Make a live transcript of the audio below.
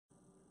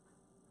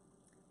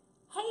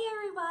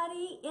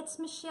everybody, it's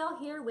Michelle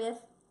here with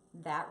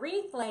That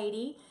Wreath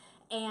Lady,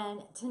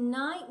 and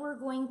tonight we're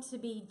going to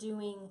be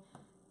doing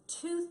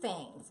two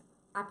things.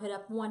 I put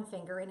up one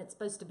finger and it's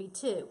supposed to be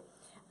two.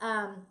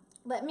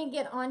 Let me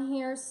get on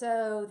here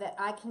so that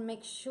I can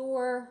make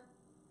sure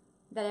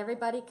that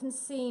everybody can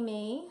see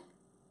me.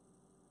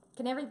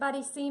 Can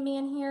everybody see me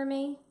and hear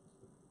me?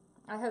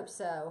 I hope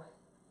so.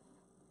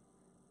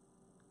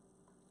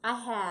 I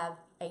have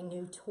a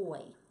new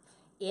toy.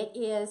 It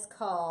is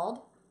called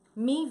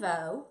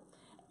Mevo,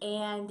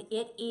 and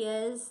it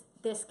is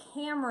this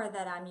camera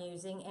that I'm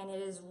using, and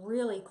it is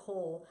really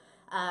cool.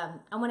 I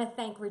want to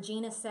thank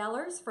Regina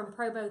Sellers from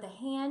ProBow the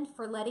Hand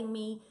for letting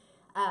me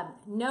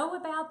know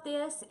about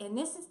this, and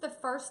this is the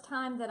first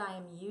time that I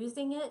am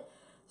using it,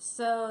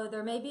 so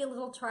there may be a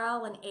little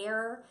trial and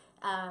error.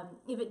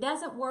 If it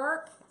doesn't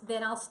work,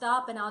 then I'll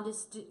stop and I'll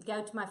just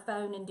go to my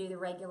phone and do the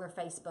regular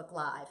Facebook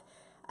Live.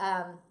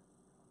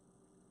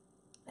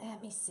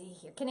 Let me see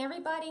here. Can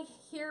everybody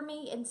hear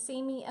me and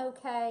see me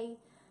okay?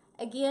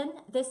 Again,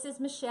 this is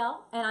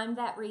Michelle, and I'm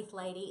That Wreath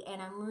Lady,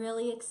 and I'm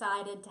really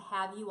excited to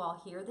have you all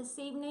here this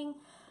evening.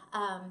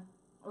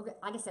 Like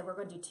I said, we're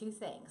going to do two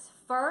things.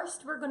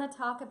 First, we're going to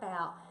talk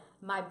about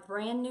my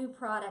brand new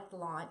product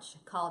launch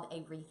called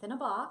A Wreath in a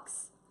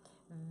Box.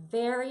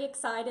 Very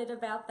excited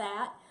about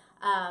that.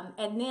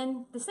 And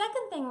then the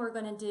second thing we're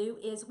going to do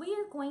is we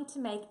are going to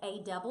make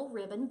a double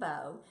ribbon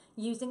bow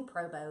using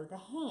ProBow the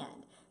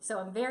Hand. So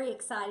I'm very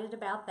excited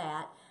about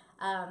that.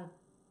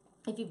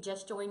 If you've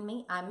just joined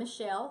me, I'm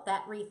Michelle,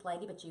 That Wreath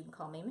Lady, but you can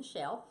call me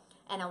Michelle.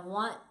 And I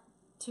want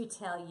to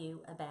tell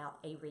you about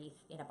A Wreath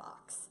in a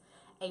Box.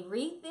 A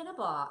Wreath in a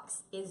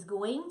Box is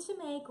going to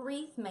make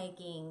wreath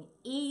making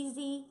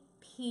easy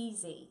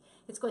peasy.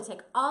 It's going to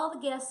take all the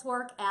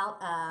guesswork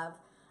out of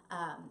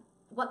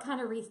what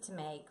kind of wreath to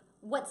make.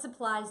 What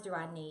supplies do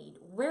I need?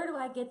 Where do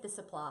I get the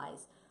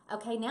supplies?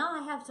 Okay, now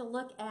I have to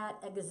look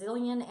at a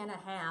gazillion and a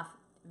half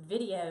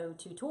video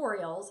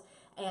tutorials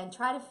and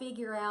try to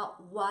figure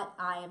out what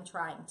I am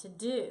trying to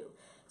do.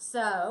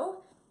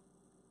 So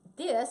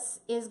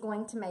this is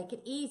going to make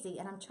it easy,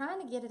 and I'm trying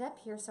to get it up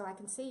here so I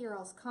can see your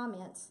all's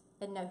comments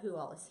and know who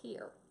all is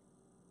here.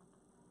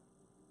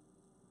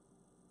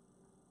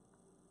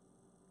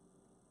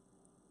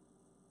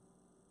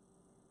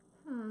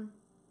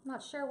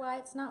 Not sure why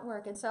it's not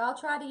working, so I'll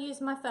try to use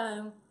my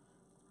phone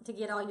to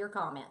get all your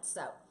comments.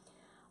 So,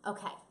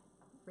 okay,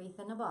 Wreath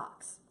in a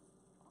Box.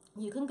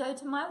 You can go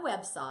to my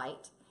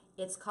website.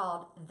 It's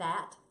called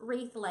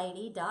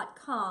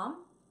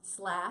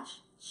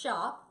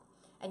thatwreathlady.com/shop,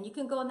 and you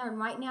can go in there, and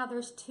right now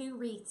there's two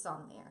wreaths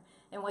on there.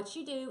 And what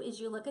you do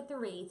is you look at the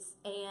wreaths,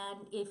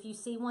 and if you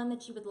see one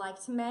that you would like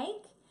to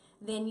make,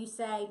 then you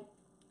say,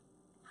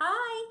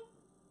 "Hi,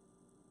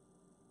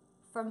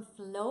 from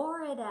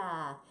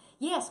Florida.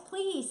 Yes,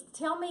 please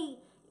tell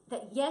me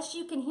that yes,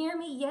 you can hear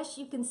me, yes,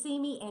 you can see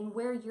me, and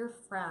where you're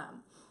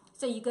from."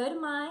 So you go to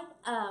my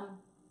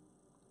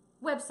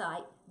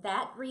website,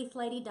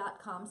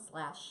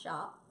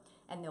 thatwreathlady.com/shop,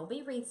 and there'll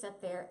be wreaths up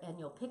there, and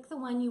you'll pick the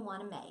one you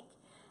want to make.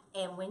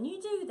 And when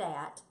you do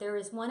that, there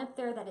is one up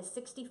there that is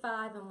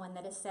 65 and one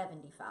that is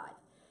 75.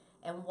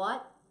 And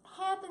what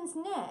happens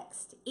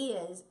next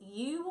is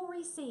you will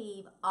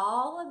receive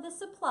all of the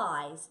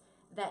supplies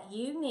that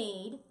you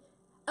need.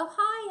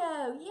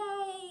 Ohio,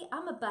 yay!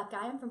 I'm a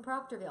Buckeye, I'm from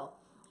Proctorville.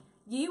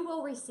 You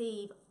will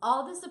receive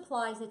all the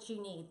supplies that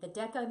you need, the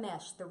deco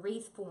mesh, the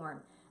wreath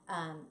form,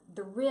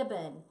 the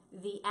ribbon,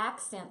 the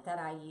accent that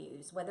I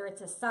use, whether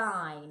it's a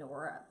sign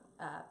or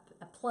a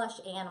plush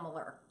animal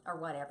or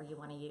whatever you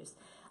want to use.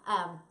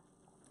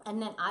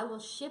 And then I will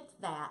ship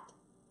that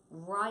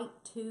right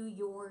to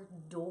your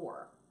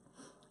door.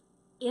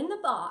 In the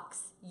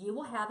box, you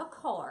will have a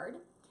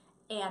card,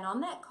 and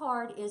on that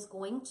card is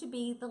going to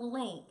be the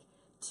link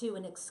to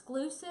an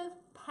exclusive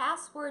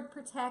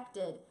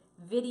password-protected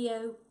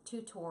video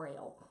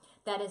tutorial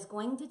that is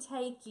going to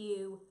take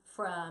you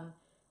from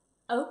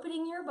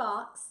opening your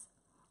box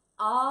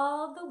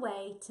all the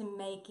way to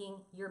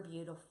making your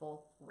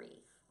beautiful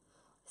wreath.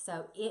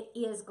 So it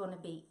is going to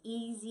be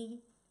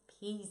easy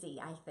peasy,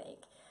 I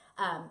think.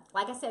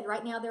 Like I said,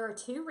 right now there are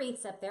two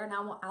wreaths up there, and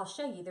I'll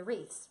show you the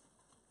wreaths.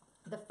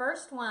 The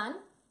first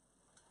one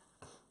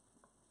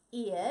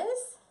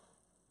is...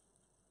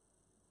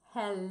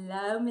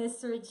 Hello,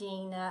 Miss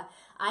Regina.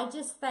 I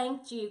just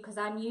thanked you because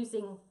I'm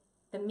using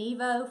the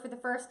Mevo for the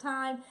first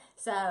time.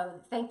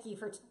 So thank you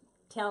for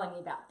telling me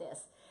about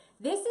this.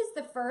 This is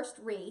the first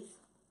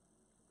wreath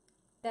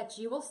that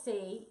you will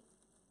see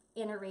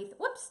in a wreath.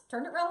 Whoops,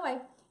 turned it wrong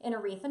way. In a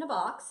Wreath in a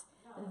Box.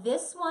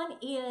 This one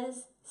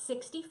is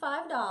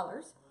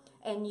 $65,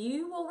 and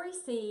you will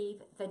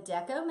receive the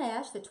deco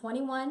mesh, the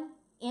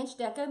 21-inch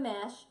deco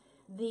mesh,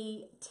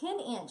 the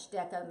 10-inch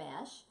deco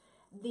mesh,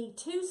 the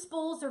two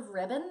spools of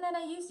ribbon that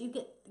I use. You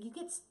get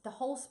the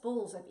whole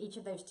spools of each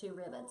of those two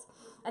ribbons.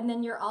 And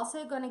then you're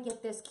also going to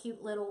get this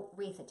cute little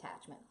wreath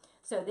attachment.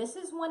 So this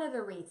is one of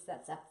the wreaths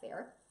that's up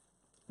there.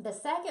 The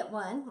second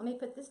one, let me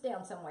put this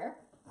down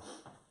somewhere.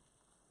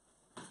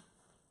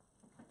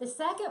 The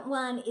second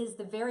one is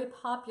the very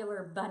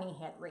popular bunny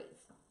head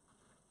wreath.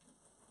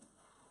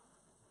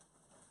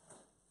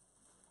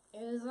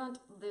 Isn't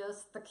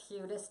this the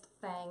cutest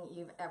thing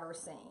you've ever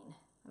seen?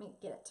 Let me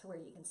get it to where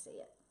you can see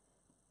it.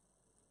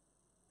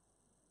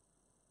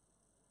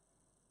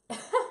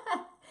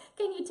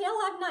 Can you tell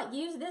I've not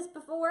used this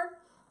before?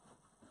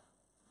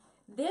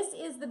 This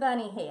is the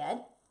bunny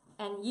head,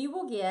 and you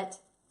will get,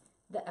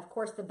 of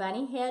course, the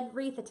bunny head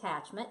wreath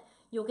attachment.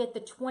 You'll get the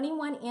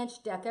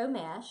 21-inch deco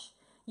mesh.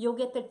 You'll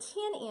get the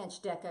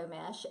 10-inch deco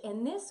mesh,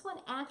 and this one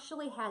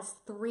actually has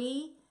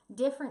 3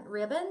 different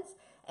ribbons,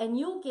 and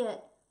you'll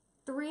get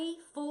 3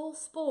 full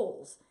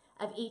spools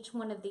of each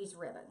one of these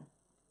ribbons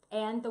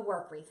and the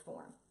work wreath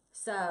form.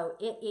 So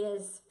it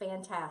is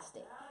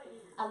fantastic.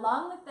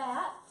 Along with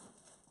that,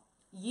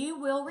 you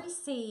will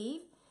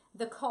receive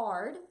the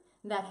card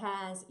that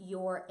has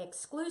your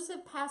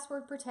exclusive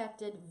password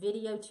protected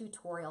video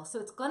tutorial. So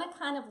it's going to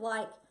kind of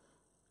like,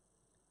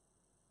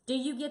 do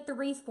you get the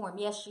wreath form?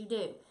 Yes, you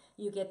do.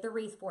 You get the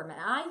wreath form. And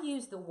I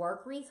use the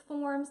work wreath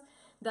forms.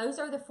 Those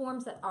are the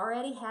forms that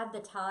already have the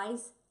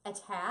ties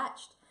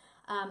attached.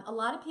 A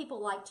lot of people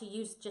like to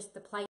use just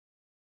the plain.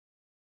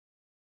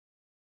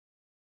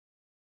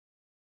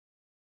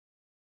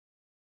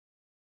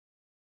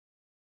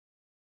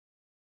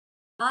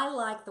 I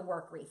like the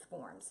work wreath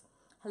forms.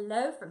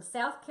 Hello from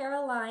South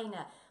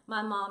Carolina.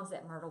 My mom's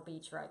at Myrtle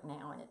Beach right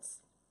now, and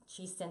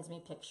she sends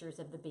me pictures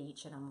of the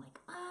beach, and I'm like,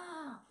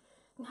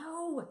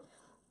 no.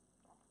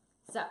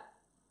 So,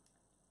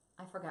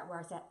 I forgot where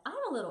I was at. I'm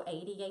a little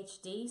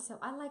ADHD, so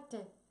I like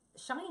to,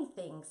 shiny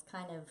things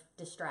kind of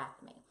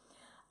distract me.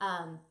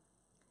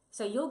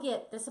 So you'll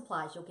get the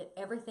supplies, you'll get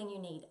everything you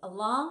need.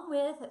 Along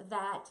with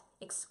that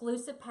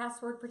exclusive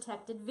password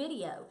protected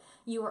video,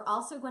 you are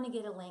also going to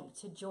get a link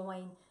to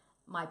join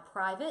my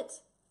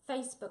private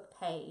Facebook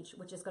page,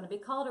 which is going to be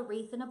called A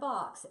Wreath in a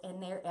Box.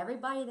 And there,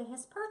 everybody that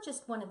has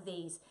purchased one of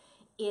these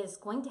is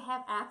going to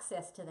have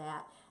access to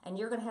that, and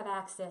you're going to have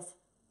access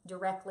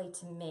directly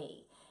to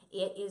me.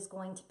 It is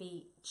going to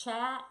be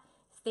chat,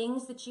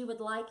 things that you would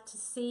like to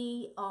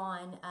see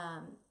on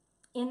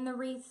in the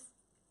Wreath,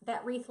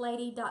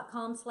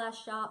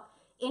 thatwreathlady.com/shop.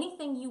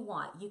 Anything you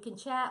want, you can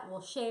chat, we'll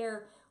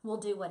share, we'll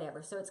do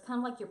whatever. So it's kind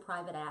of like your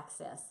private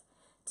access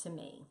to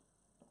me.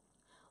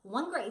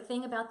 One great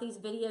thing about these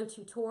video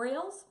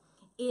tutorials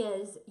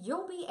is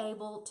you'll be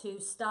able to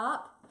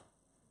stop.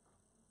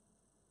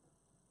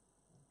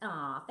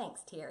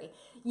 Thanks, Terry.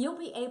 You'll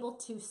be able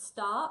to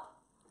stop,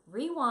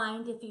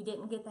 rewind if you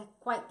didn't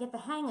quite get the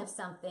hang of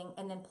something,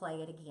 and then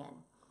play it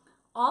again.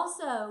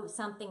 Also,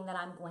 something that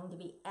I'm going to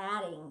be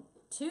adding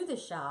to the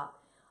shop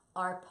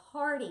are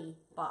party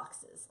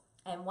boxes.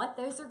 And what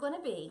those are going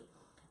to be,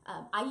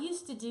 I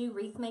used to do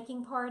wreath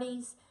making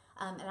parties,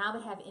 and I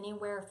would have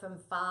anywhere from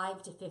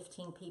 5 to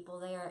 15 people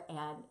there,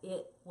 and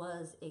it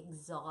was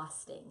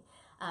exhausting.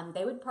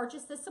 They would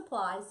purchase the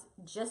supplies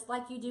just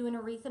like you do in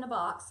a wreath in a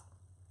box,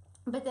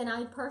 but then I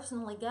would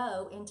personally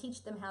go and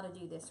teach them how to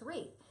do this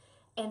wreath.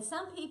 And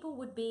some people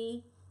would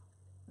be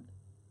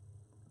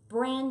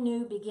brand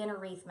new beginner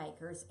wreath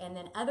makers, and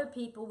then other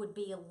people would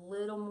be a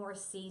little more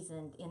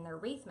seasoned in their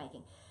wreath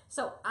making.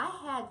 So I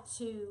had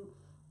to,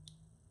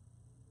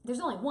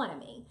 there's only one of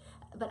me,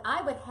 but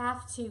I would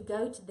have to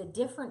go to the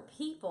different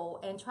people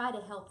and try to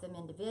help them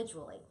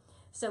individually.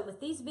 So with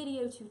these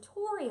video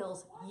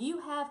tutorials, you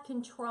have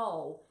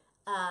control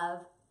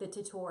of the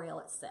tutorial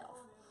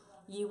itself.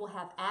 You will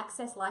have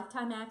access,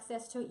 lifetime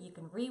access to it. You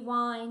can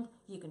rewind,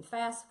 you can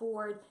fast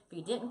forward. If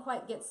you didn't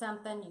quite get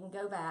something, you can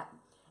go back.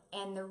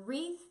 And the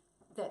wreath,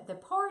 the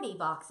party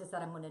boxes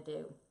that I'm going to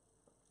do,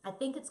 I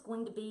think it's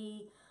going to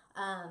be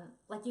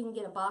like you can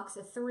get a box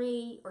of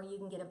 3, or you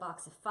can get a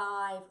box of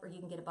 5, or you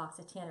can get a box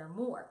of 10 or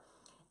more.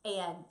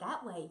 And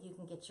that way you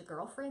can get your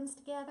girlfriends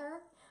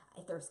together.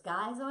 If there's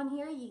guys on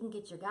here, you can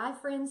get your guy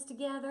friends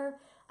together.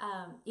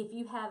 If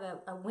you have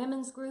a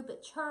women's group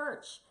at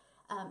church,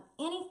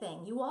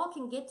 anything, you all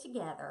can get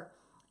together,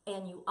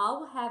 and you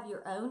all will have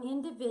your own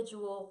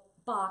individual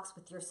box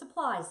with your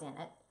supplies in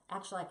it.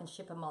 Actually, I can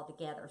ship them all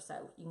together,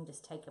 so you can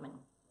just take them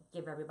and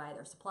give everybody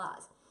their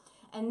supplies.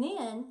 And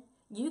then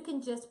you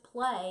can just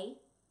play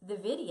the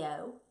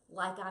video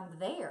like I'm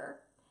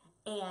there.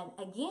 And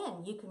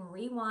again, you can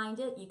rewind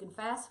it, you can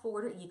fast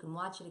forward it, you can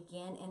watch it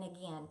again and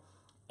again,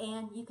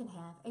 and you can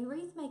have a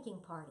wreath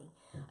making party.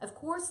 Of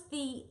course,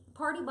 the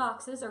party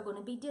boxes are going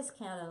to be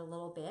discounted a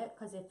little bit,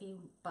 because if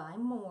you buy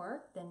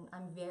more, then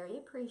I'm very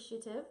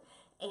appreciative.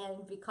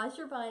 And because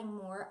you're buying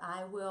more,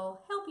 I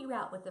will help you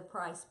out with the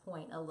price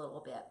point a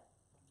little bit.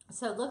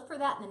 So look for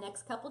that in the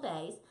next couple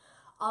days.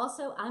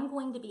 Also, I'm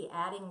going to be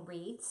adding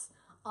wreaths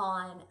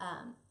on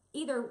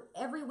either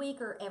every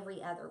week or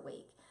every other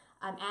week.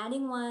 I'm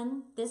adding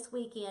one this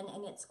weekend,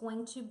 and it's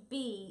going to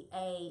be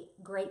a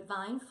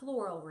grapevine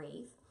floral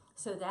wreath.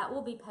 So that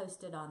will be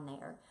posted on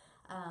there.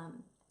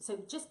 So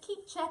just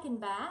keep checking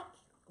back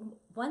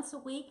once a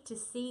week to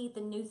see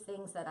the new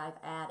things that I've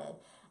added.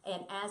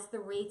 And as the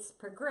wreaths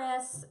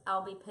progress,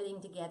 I'll be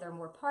putting together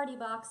more party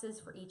boxes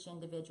for each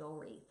individual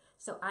wreath.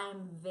 So I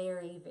am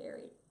very,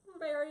 very,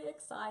 very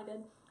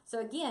excited. So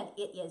again,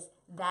 it is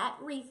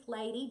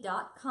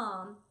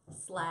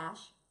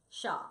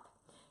thatwreathlady.com/shop.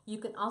 You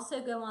can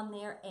also go on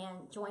there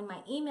and join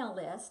my email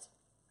list.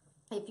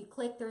 If you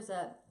click, there's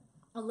a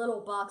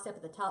little box up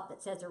at the top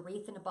that says a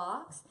wreath in a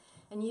box,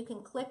 and you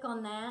can click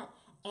on that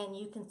and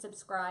you can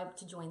subscribe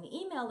to join the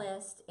email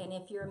list. And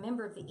if you're a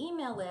member of the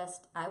email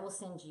list, I will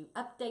send you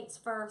updates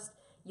first.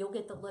 You'll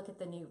get to look at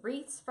the new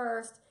wreaths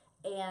first,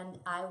 and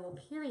I will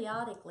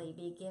periodically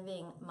be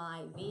giving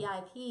my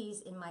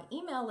VIPs in my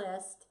email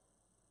list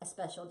a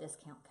special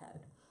discount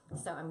code.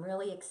 So I'm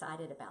really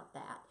excited about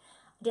that.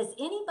 Does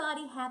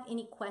anybody have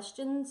any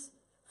questions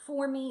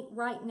for me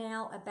right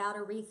now about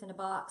a wreath in a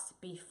box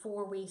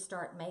before we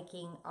start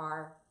making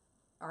our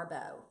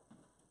bow?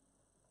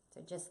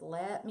 So just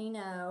let me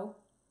know,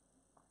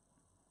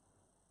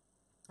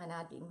 and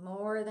I'd be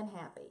more than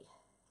happy.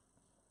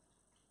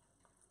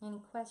 Any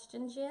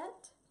questions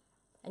yet?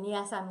 And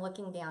yes, I'm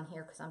looking down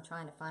here because I'm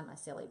trying to find my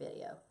silly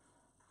video.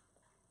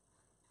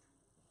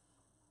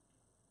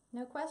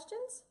 No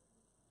questions?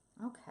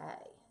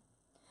 Okay.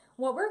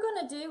 What we're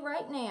going to do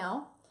right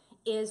now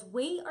is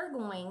we are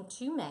going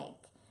to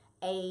make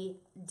a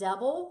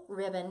double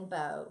ribbon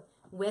bow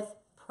with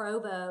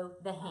ProBow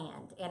the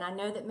hand. And I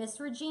know that Miss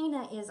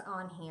Regina is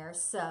on here,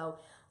 so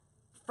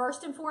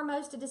first and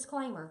foremost, a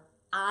disclaimer.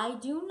 I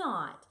do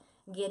not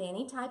get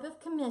any type of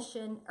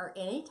commission or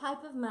any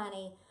type of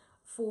money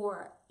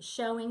for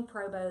showing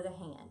ProBow the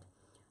hand.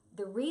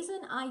 The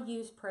reason I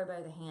use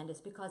ProBow the hand is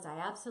because I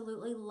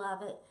absolutely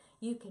love it.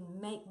 You can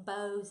make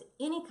bows,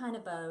 any kind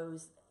of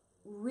bows,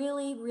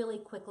 really, really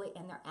quickly,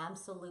 and they're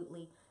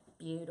absolutely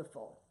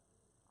beautiful.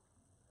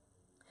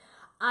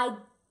 I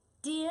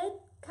did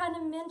kind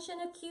of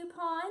mention a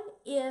coupon.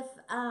 If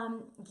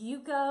you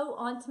go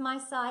onto my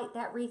site,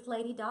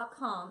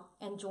 thatwreathlady.com,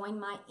 and join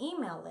my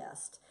email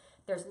list,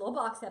 there's a little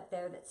box up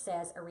there that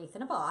says a wreath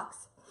in a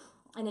box.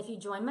 And if you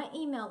join my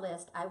email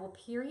list, I will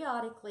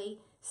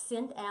periodically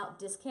send out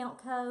discount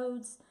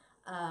codes,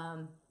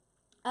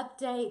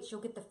 updates.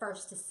 You'll get the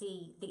first to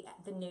see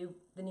the new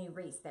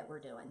wreaths that we're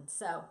doing.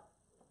 So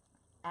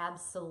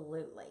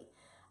absolutely.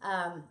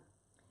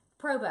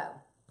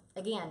 ProBow.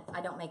 Again,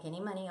 I don't make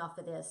any money off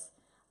of this.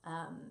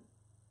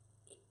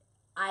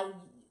 I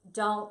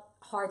don't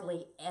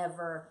hardly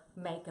ever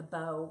make a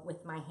bow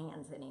with my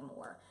hands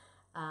anymore.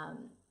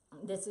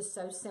 This is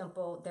so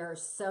simple. There are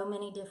so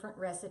many different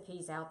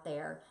recipes out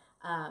there.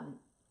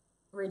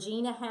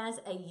 Regina has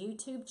a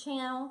YouTube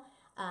channel,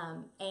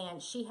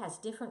 and she has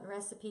different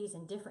recipes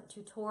and different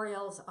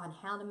tutorials on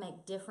how to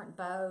make different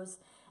bows.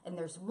 And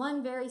there's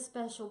one very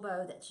special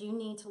bow that you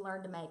need to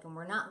learn to make, and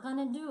we're not going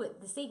to do it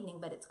this evening,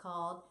 but it's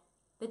called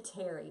the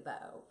Terry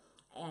bow,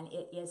 and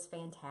it is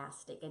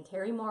fantastic. And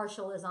Terry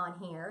Marshall is on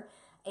here,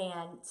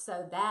 and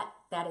so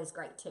that is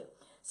great too.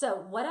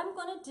 So what I'm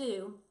going to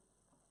do,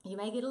 you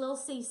may get a little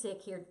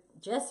seasick here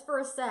just for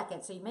a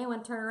second, so you may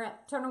want to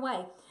turn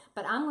away,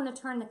 but I'm going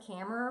to turn the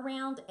camera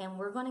around, and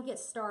we're going to get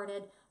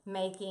started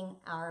making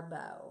our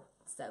bow.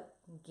 So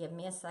give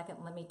me a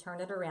second. Let me turn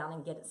it around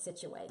and get it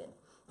situated.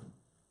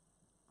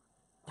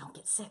 Don't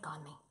get sick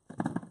on me.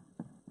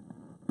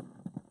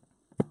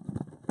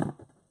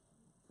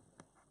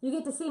 You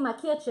get to see my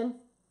kitchen.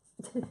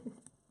 You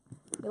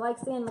like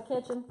seeing my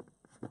kitchen?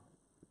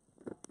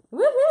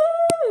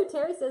 Woohoo!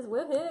 Terry says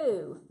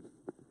woohoo.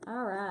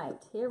 All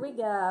right, here we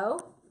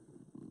go.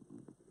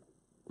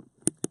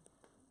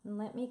 And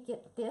let me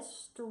get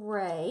this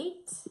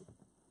straight.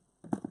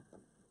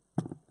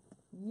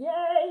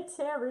 Yay,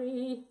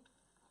 Terry!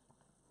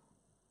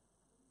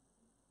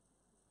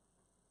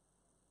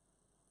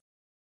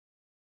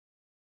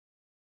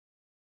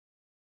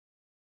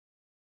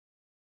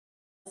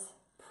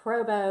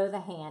 ProBow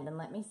the hand, and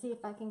let me see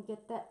if I can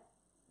get that.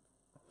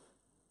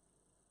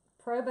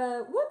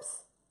 ProBow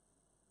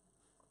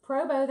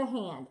the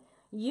hand.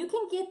 You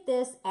can get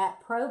this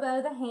at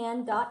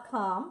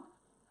ProBowTheHand.com.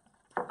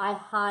 I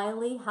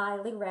highly,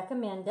 highly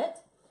recommend it.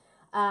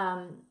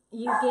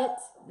 You get,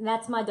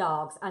 that's my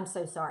dogs. I'm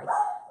so sorry.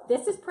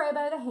 This is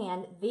ProBow the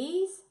hand.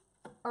 These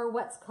are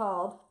what's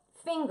called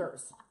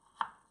fingers.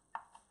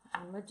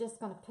 And we're just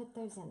going to put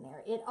those in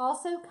there. It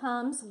also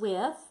comes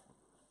with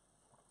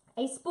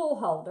a spool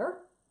holder.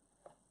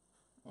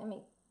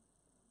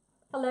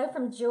 Hello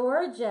from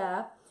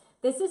Georgia.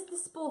 This is the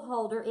spool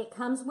holder. It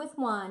comes with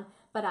one,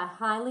 but I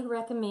highly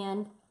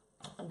recommend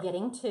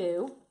getting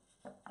two,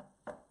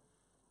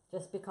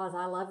 just because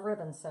I love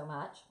ribbons so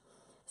much.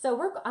 So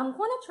I'm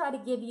going to try to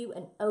give you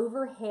an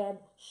overhead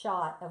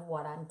shot of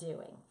what I'm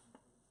doing.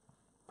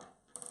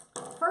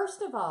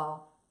 First of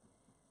all,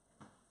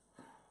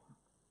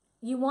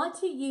 you want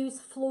to use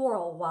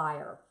floral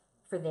wire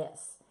for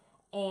this.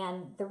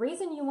 And the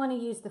reason you want to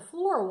use the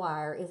floral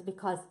wire is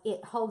because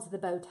it holds the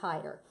bow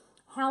tighter.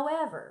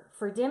 However,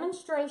 for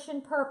demonstration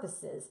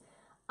purposes,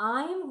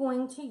 I am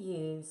going to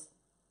use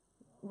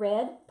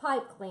red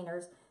pipe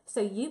cleaners so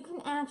you can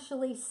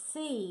actually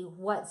see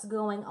what's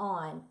going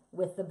on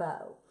with the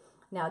bow.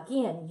 Now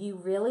again, you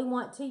really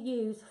want to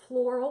use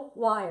floral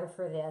wire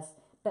for this,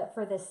 but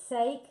for the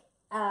sake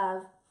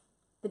of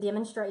the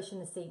demonstration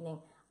this evening,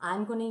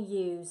 I'm going to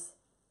use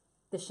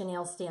the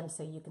chenille stem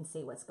so you can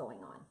see what's going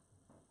on.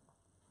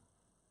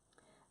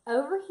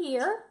 over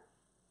here,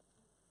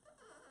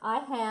 I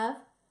have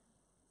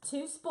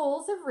 2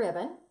 spools of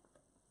ribbon,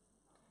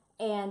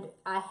 and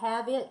I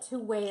have it to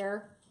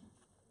where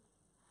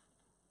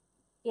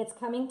it's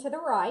coming to the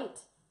right,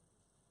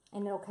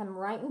 and it'll come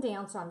right and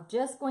down, so I'm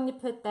just going to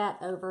put that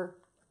over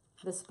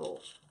the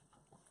spool.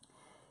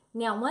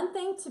 Now, one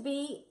thing to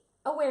be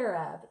aware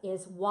of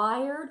is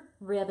wired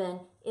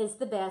ribbon is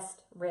the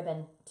best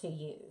ribbon to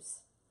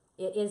use.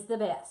 It is the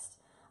best.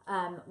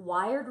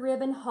 Wired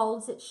ribbon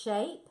holds its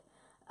shape.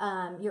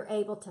 You're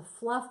able to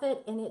fluff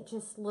it, and it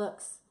just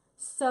looks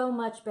so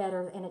much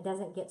better, and it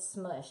doesn't get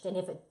smushed. And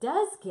if it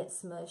does get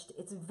smushed,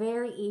 it's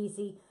very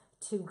easy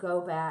to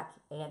go back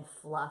and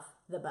fluff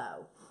the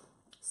bow.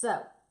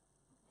 So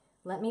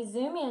let me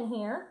zoom in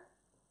here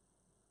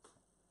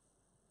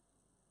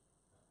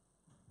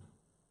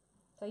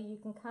so you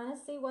can kind of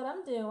see what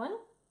I'm doing.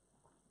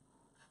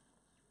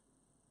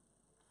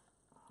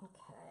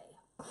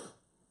 Okay.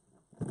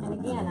 And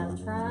again, I'm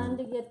trying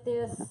to get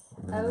this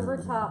over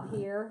top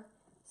here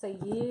so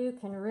you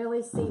can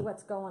really see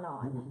what's going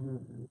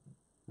on.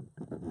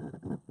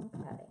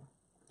 Okay.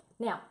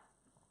 Now,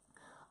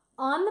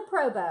 on the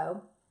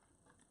ProBow,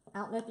 I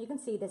don't know if you can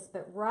see this,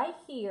 but right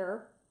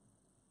here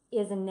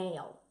is a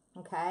nail,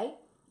 okay?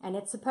 And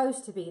it's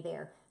supposed to be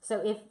there. So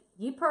if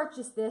you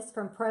purchase this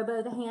from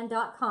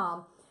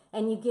ProBowTheHand.com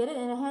and you get it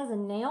and it has a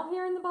nail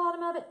here in the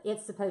bottom of it,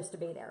 it's supposed to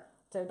be there.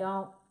 So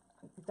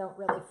don't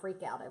really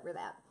freak out over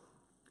that.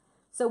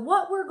 So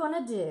what we're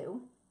going to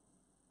do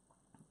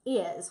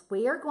is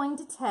we are going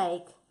to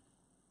take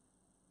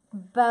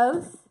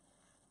both,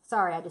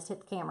 sorry, I just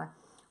hit the camera.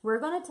 We're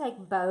going to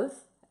take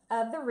both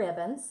of the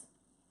ribbons,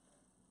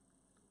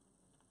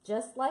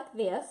 just like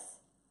this.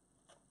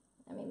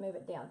 Let me move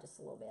it down just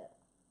a little bit.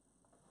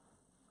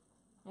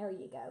 There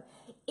you go.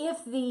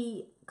 If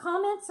the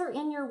comments are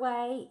in your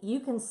way, you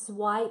can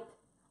swipe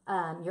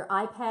your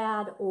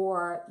iPad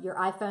or your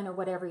iPhone or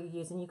whatever you're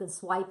using. You can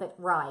swipe it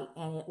right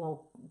and it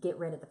will get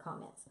rid of the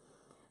comments.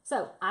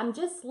 So I'm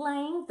just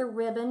laying the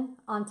ribbon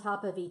on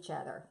top of each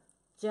other,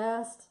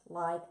 just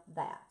like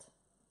that.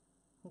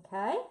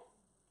 Okay?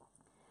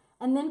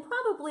 And then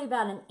probably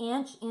about an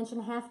inch, inch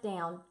and a half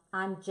down,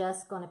 I'm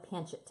just going to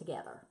pinch it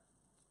together.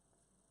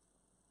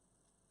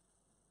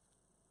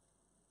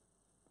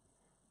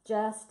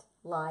 Just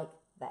like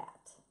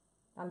that.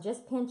 I'm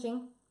just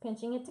pinching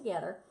it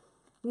together.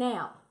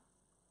 Now,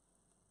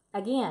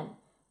 again,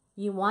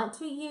 you want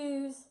to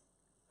use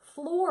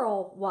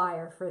floral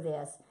wire for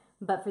this,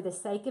 but for the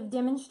sake of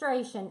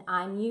demonstration,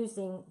 I'm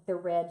using the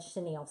red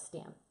chenille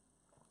stem.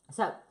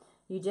 So,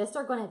 you just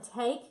are going to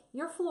take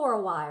your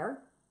floral wire,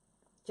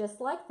 just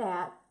like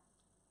that,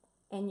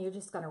 and you're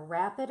just going to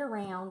wrap it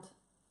around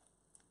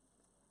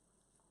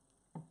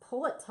and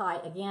pull it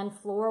tight. Again,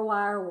 floral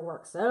wire will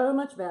work so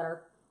much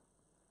better.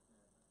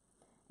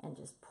 And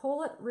just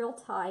pull it real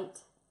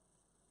tight.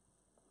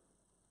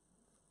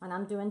 And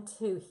I'm doing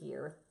 2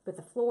 here. With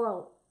the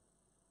floral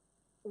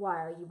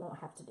wire, you won't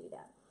have to do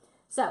that.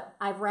 So,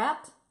 I've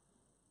wrapped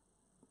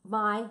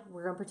we're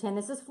going to pretend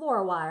this is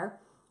floral wire,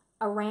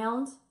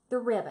 around the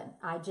ribbon.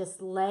 I just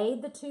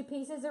laid the 2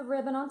 pieces of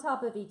ribbon on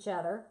top of each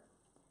other,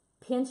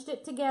 pinched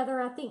it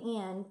together at the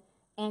end,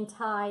 and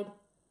tied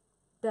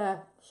the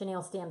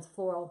chenille stem's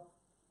floral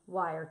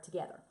wire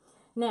together.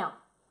 Now,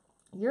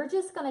 you're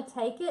just going to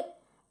take it,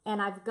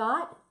 and I've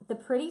got the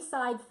pretty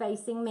side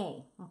facing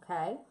me,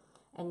 okay?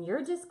 And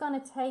you're just going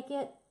to take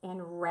it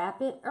and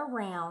wrap it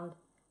around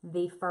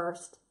the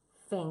first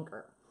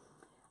finger.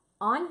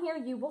 On here,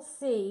 you will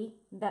see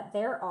that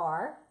there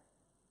are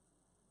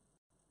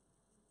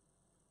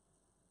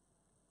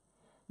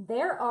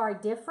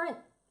different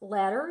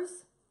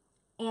letters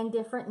and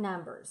different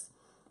numbers.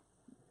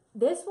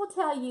 This will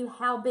tell you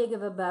how big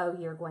of a bow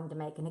you're going to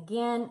make. And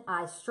again,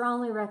 I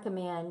strongly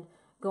recommend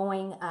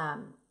going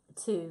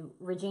to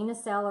Regina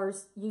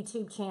Seller's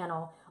YouTube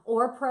channel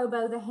or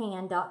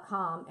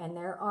ProBowTheHand.com, and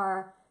there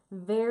are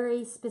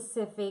very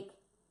specific,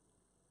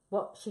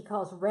 what she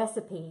calls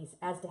recipes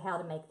as to how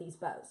to make these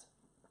bows.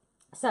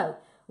 So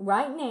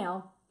right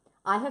now,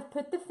 I have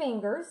put the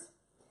fingers,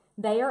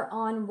 they are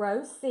on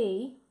row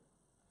C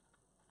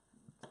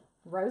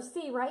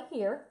right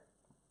here.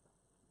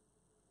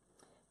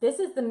 This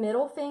is the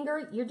middle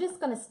finger. You're just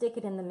going to stick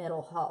it in the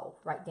middle hole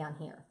right down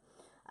here.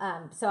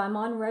 So I'm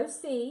on row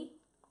C,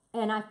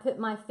 and I put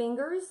my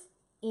fingers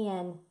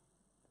in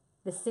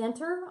the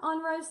center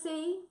on row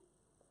C,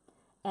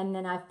 and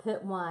then I've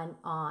put one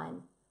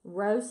on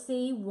row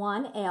C,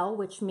 1L,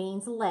 which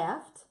means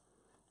left,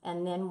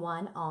 and then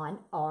one on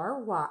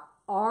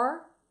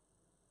R1R,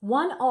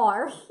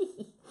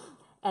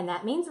 and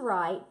that means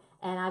right,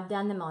 and I've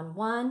done them on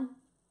 1,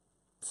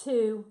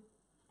 2,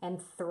 and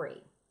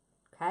 3.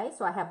 Okay,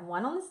 so I have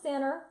one on the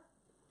center,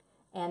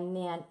 and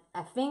then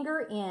a finger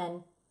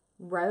in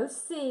row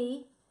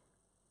C,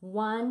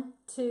 1,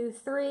 2,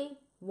 3,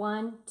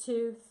 1,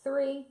 2,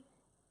 3,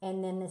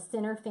 and then the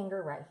center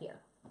finger right here.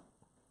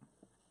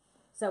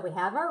 So we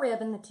have our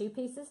ribbon, the 2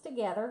 pieces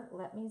together.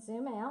 Let me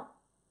zoom out.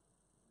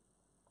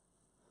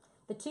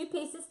 The 2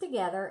 pieces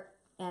together,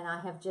 and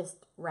I have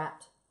just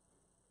wrapped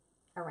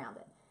around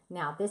it.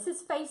 Now, this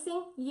is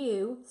facing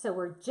you, so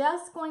we're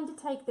just going to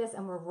take this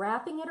and we're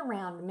wrapping it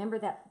around. Remember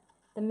that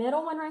the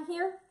middle one right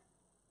here?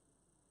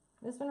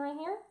 This one right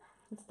here?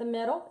 It's the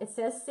middle. It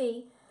says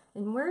C.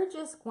 And we're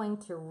just going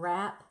to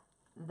wrap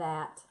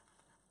that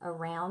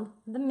around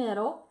the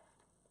middle.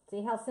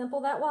 See how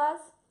simple that was?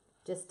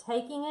 Just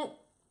taking it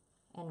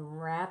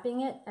and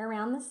wrapping it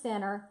around the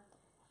center.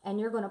 And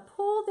you're going to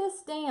pull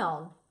this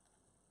down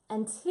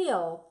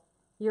until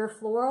your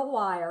floral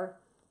wire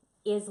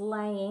is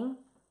laying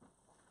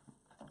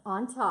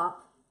on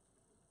top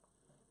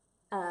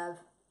of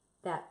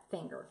that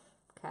finger,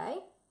 okay?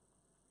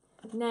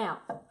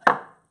 Now,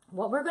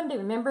 what we're going to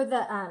do, remember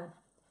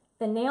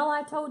the nail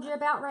I told you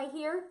about right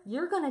here?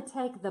 You're going to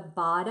take the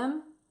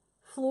bottom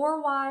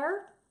floor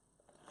wire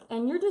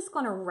and you're just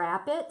going to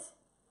wrap it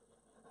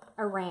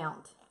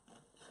around.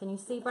 Can you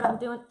see what I'm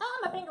doing?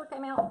 Oh, my finger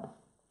came out.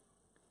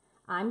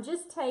 I'm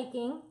just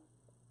taking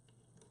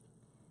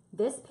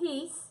this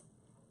piece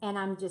and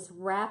I'm just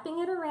wrapping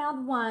it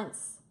around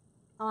once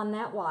on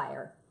that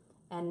wire,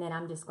 and then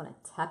I'm just going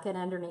to tuck it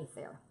underneath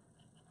there.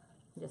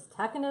 Just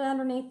tucking it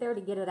underneath there to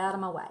get it out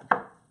of my way.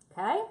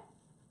 Okay?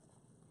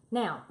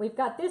 Now, we've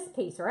got this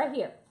piece right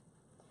here.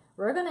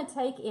 We're going to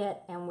take it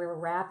and we're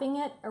wrapping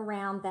it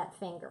around that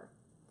finger.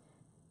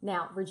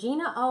 Now,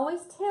 Regina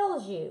always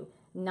tells you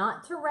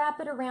not to wrap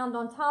it around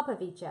on top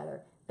of each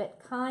other, but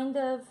kind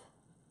of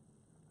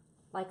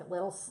like a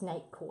little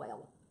snake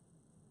coil.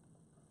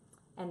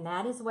 And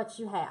that is what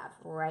you have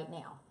right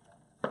now.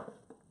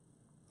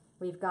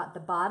 We've got the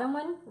bottom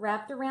one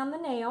wrapped around the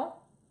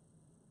nail,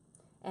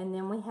 and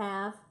then we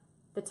have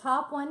the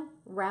top one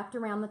wrapped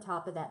around the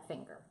top of that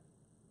finger.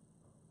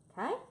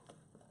 Okay?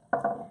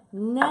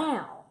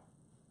 Now,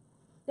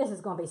 this is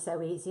going to be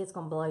so easy. It's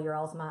going to blow your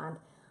all's mind.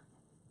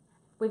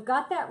 We've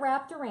got that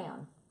wrapped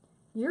around.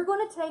 You're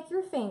going to take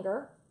your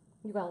finger,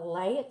 you're going to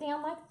lay it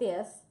down like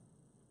this,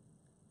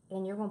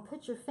 and you're going to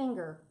put your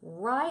finger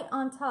right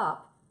on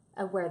top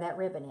of where that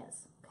ribbon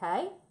is.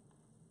 Okay?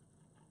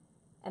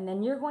 And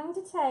then you're going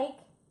to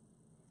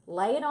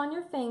lay it on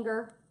your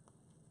finger,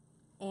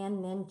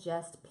 and then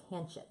just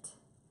pinch it.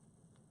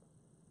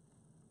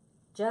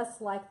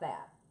 Just like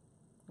that.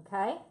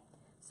 Okay?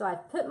 So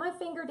I've put my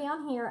finger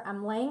down here.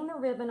 I'm laying the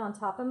ribbon on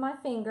top of my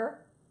finger.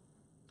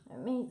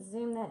 Let me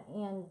zoom that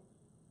in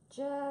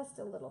just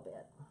a little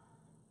bit.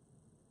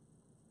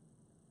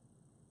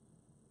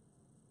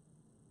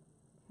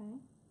 Okay?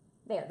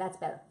 There, that's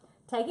better.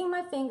 Taking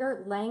my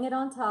finger, laying it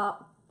on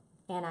top,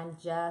 and I'm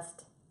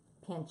just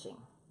pinching.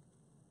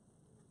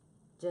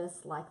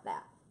 Just like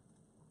that.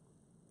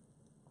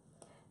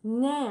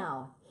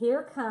 Now,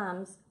 here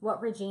comes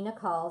what Regina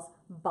calls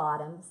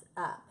bottoms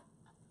up.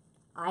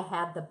 I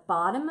have the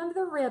bottom of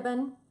the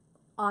ribbon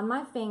on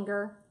my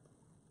finger,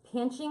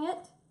 pinching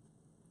it,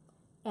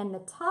 and the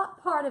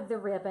top part of the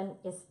ribbon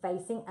is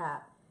facing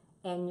up,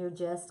 and you're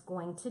just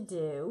going to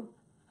do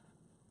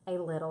a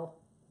little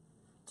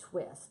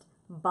twist.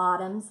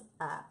 Bottoms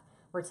up.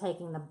 We're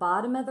taking the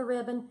bottom of the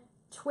ribbon,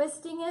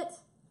 twisting it,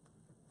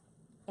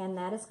 and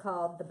that is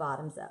called the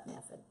bottoms up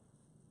method.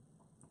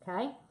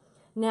 Okay?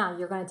 Now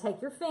you're going to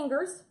take your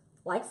fingers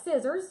like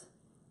scissors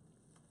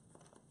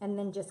and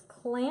then just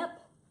clamp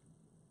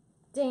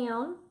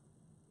down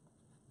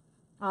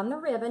on the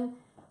ribbon,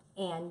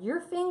 and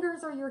your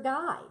fingers are your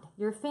guide.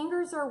 Your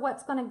fingers are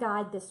what's going to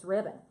guide this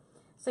ribbon.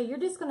 So you're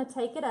just going to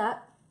take it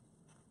up,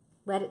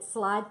 let it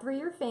slide through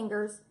your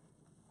fingers,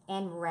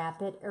 and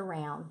wrap it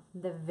around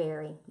the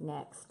very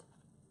next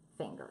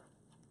finger.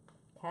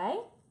 Okay?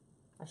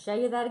 I'll show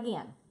you that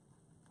again.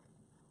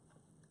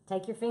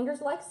 Take your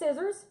fingers like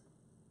scissors,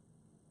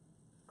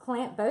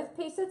 clamp both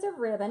pieces of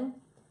ribbon,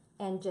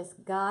 and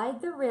just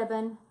guide the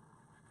ribbon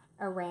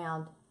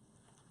around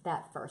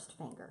that first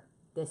finger.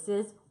 This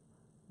is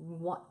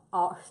one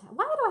R.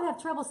 Why do I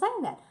have trouble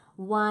saying that?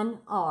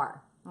 1R.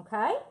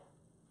 Okay?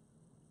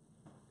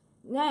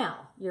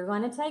 Now, you're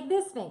going to take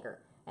this finger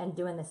and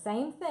doing the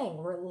same thing.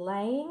 We're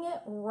laying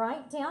it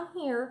right down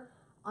here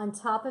on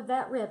top of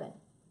that ribbon.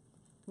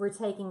 We're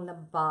taking the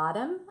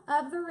bottom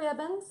of the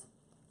ribbons,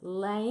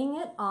 laying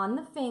it on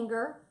the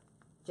finger,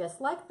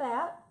 just like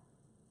that,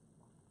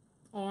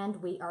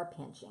 and we are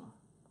pinching.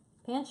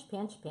 Pinch,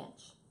 pinch,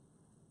 pinch.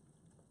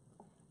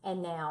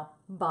 And now,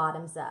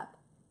 bottoms up.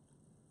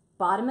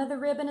 Bottom of the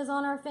ribbon is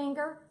on our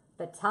finger,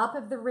 the top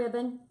of the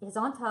ribbon is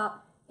on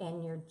top,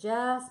 and you're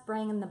just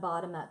bringing the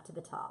bottom up to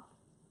the top.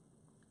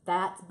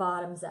 That's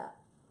bottoms up.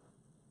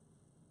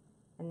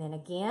 And then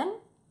again,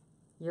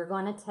 you're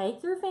going to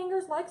take your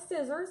fingers like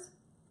scissors,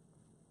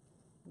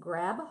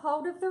 grab a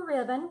hold of the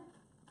ribbon,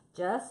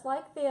 just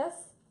like this,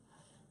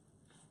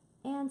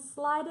 and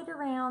slide it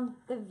around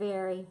the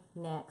very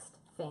next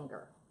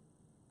finger.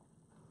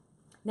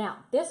 Now,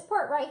 this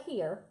part right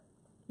here,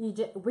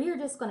 we're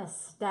just going to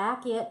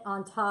stack it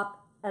on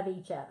top of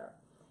each other.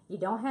 You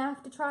don't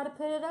have to try to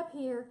put it up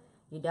here.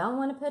 You don't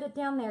want to put it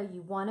down there.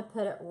 You want to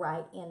put it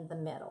right in the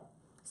middle.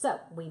 So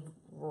we've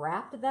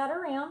wrapped that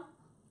around.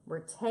 We're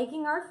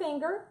taking our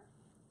finger.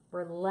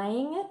 We're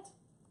laying it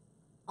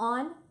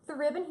on the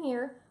ribbon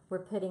here.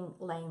 We're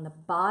laying the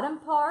bottom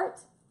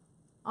part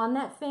on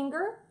that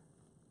finger,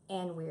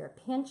 and we're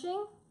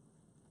pinching.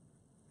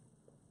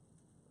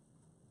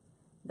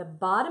 The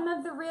bottom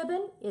of the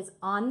ribbon is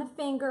on the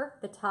finger,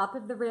 the top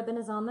of the ribbon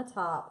is on the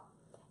top,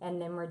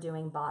 and then we're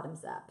doing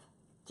bottoms up.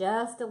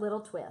 Just a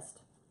little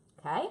twist,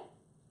 okay?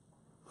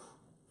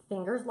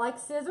 Fingers like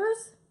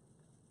scissors.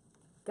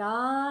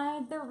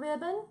 Guide the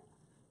ribbon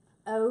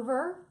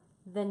over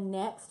the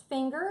next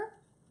finger,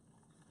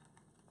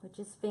 which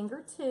is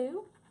finger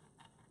 2.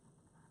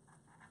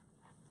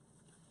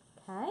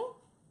 Okay?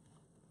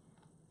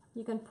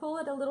 You can pull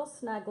it a little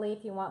snugly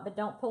if you want, but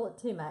don't pull it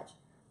too much.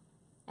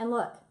 And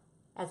look,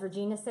 as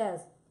Regina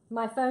says,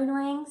 my phone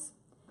rings,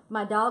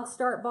 my dogs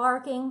start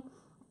barking,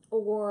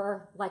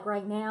 or like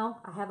right now,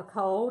 I have a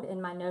cold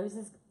and my nose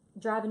is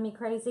driving me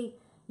crazy.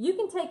 You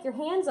can take your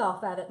hands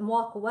off of it and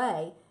walk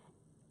away,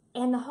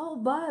 and the whole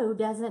bow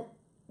doesn't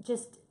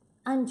just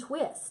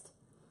untwist.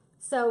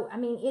 So, I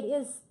mean, it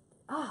is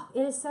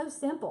so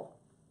simple.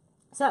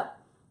 So,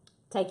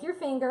 take your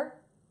finger,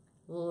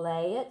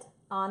 lay it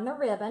on the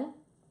ribbon,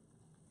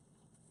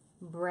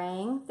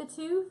 bring the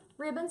 2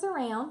 ribbons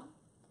around,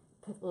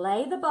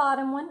 lay the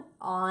bottom one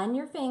on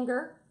your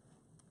finger,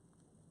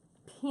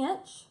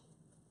 pinch.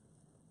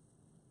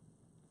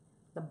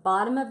 The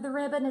bottom of the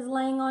ribbon is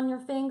laying on your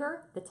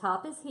finger, the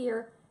top is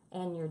here,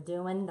 and you're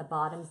doing the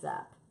bottoms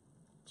up.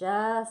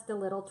 Just a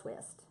little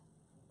twist.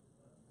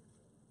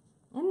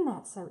 Isn't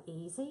that so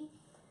easy?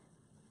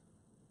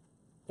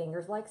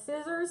 Fingers like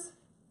scissors.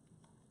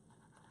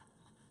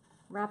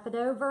 Wrap it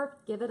over,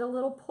 give it a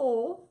little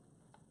pull.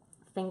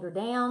 Finger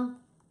down,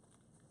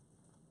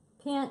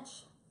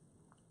 pinch,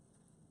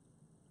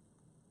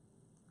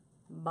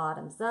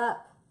 bottoms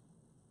up,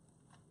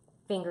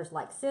 fingers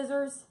like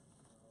scissors.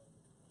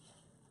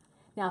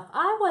 Now, if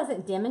I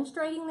wasn't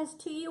demonstrating this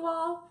to you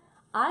all,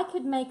 I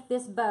could make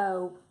this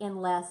bow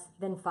in less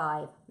than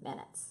 5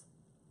 minutes.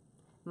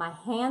 My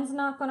hand's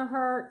not going to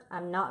hurt.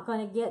 I'm not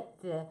going to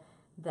get the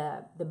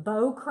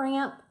bow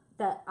cramp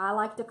that I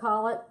like to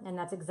call it, and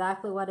that's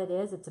exactly what it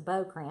is. It's a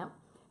bow cramp.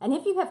 And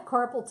if you have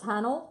carpal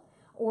tunnel,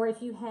 or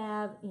if you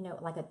have, you know,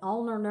 like an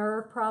ulnar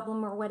nerve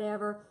problem or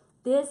whatever,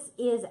 this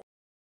is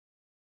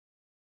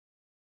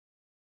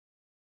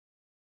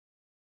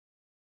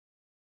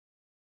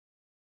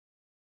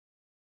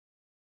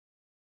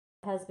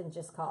husband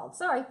just called.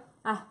 Sorry.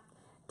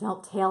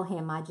 Don't tell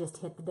him I just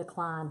hit the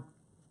decline.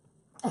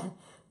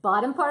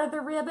 Bottom part of the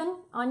ribbon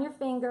on your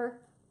finger,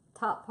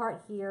 top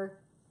part here,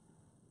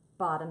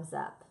 bottoms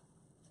up.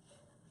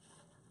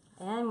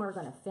 And we're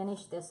going to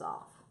finish this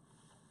off.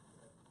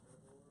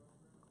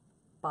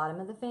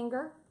 Bottom of the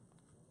finger,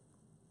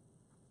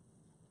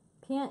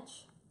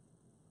 pinch,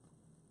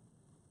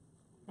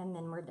 and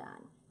then we're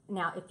done.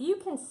 Now, if you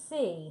can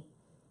see,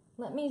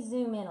 let me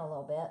zoom in a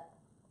little bit.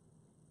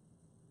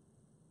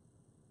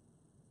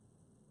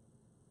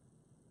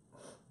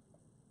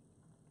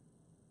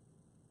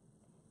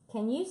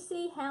 Can you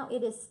see how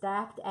it is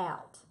stacked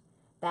out?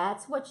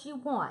 That's what you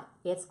want.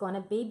 It's going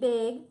to be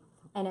big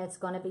and it's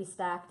going to be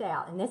stacked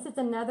out. And this is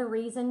another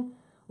reason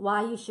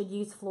why you should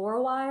use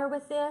floor wire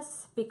with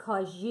this,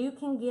 because you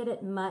can get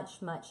it much,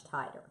 much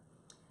tighter.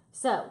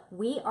 So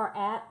we are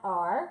at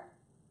our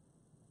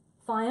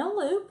final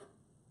loop.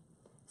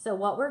 So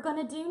what we're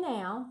going to do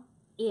now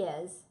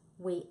is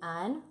we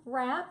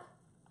unwrap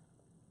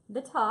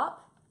the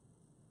top,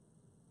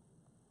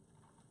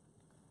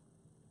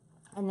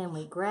 and then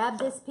we grab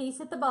this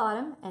piece at the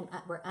bottom, and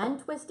we're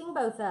untwisting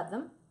both of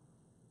them.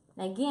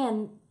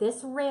 Again,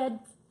 this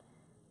red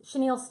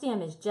chenille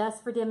stem is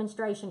just for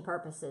demonstration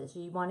purposes.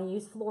 You want to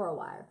use floor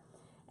wire.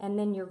 And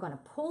then you're going to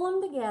pull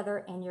them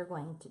together and you're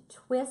going to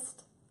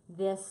twist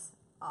this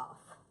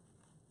off.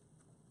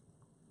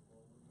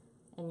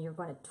 And you're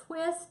going to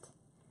twist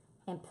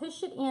and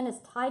push it in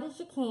as tight as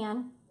you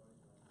can,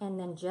 and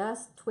then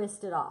just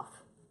twist it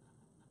off.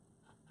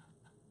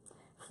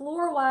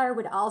 Floor wire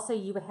would also,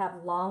 you would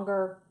have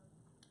longer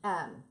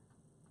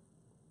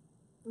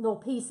little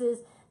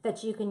pieces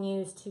that you can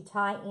use to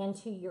tie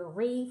into your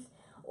wreath,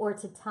 or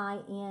to tie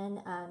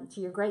in to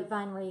your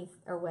grapevine wreath,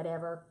 or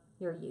whatever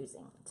you're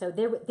using. So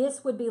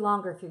this would be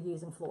longer if you're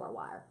using floor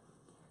wire.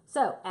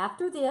 So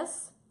after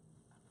this,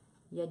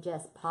 you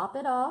just pop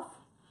it off.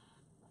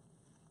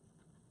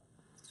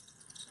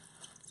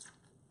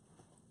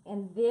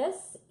 And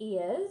this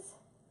is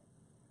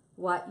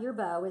what your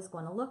bow is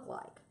going to look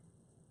like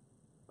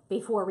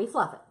before we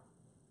fluff it.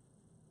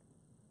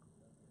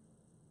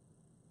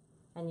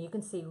 And you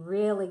can see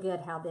really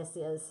good how this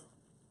is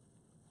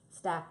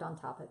stacked on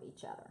top of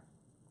each other.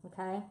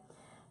 Okay?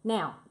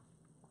 Now,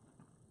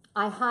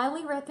 I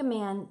highly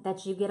recommend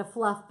that you get a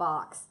fluff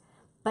box,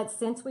 but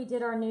since we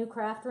did our new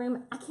craft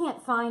room, I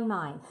can't find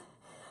mine.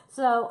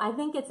 So I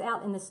think it's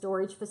out in the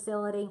storage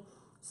facility.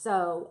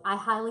 So I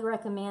highly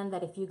recommend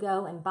that if you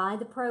go and buy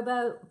the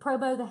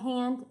ProBow the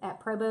Hand at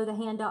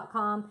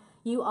probowthehand.com,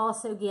 you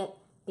also get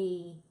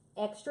the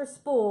extra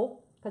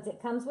spool, because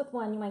it comes with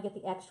one. You want to get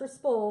the extra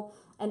spool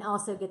and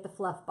also get the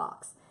fluff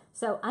box.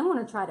 So I'm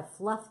going to try to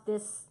fluff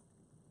this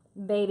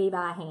baby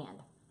by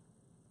hand.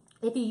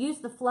 If you use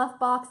the fluff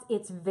box,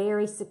 it's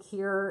very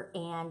secure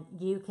and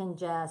you can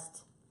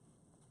just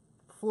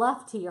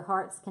fluff to your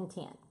heart's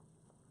content.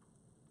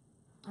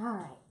 All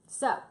right,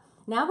 so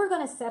now we're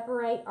going to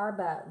separate our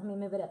bow. Let me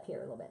move it up here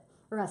a little bit.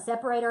 We're going to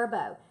separate our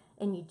bow.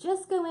 And you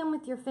just go in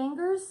with your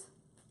fingers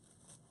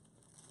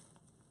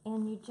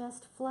and you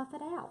just fluff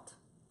it out.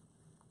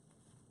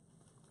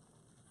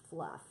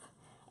 Fluff.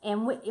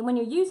 And when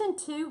you're using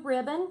 2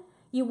 ribbon,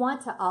 you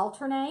want to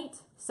alternate.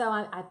 So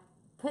I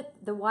put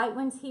the white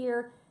ones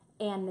here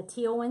and the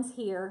teal ones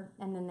here.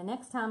 And then the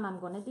next time I'm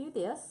going to do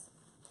this.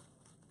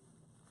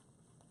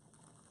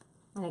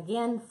 And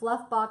again,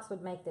 fluff box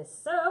would make this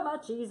so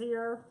much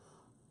easier.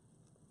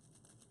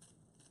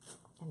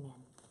 And then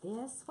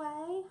this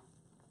way.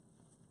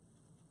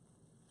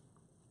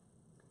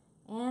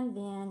 And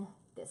then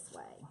this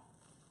way.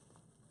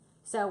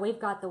 So we've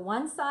got the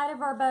one side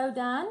of our bow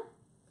done.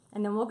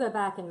 And then we'll go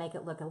back and make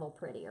it look a little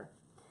prettier.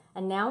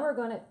 And now we're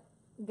going to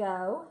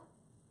go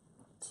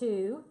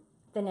to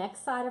the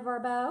next side of our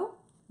bow.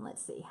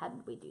 Let's see, how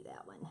did we do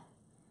that one?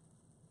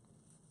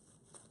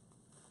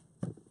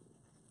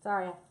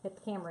 Sorry, I hit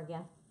the camera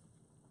again.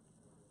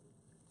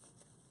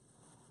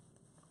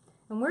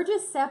 And we're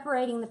just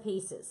separating the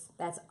pieces.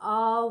 That's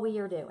all we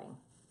are doing.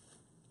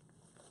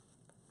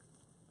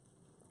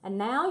 And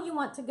now you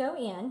want to go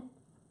in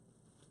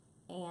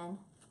and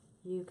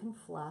you can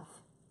fluff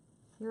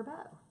your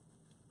bow.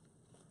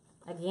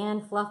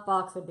 Again, fluff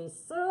box would be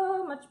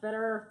so much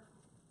better.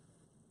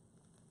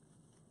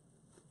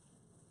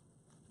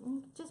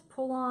 You just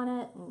pull on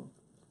it and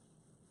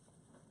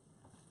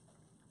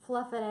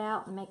fluff it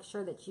out and make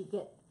sure that you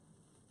get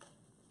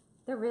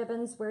the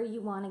ribbons where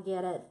you want to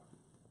get it.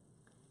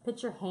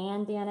 Put your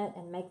hand in it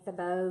and make the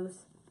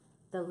bows,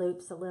 the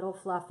loops a little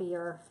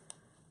fluffier.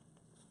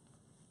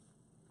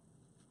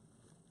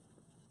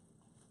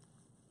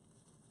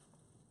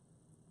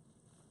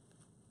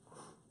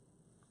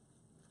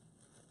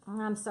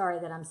 I'm sorry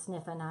that I'm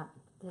sniffing up.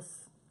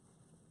 This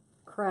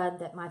crud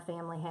that my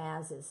family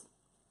has is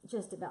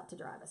just about to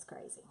drive us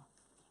crazy.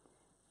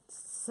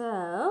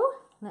 So,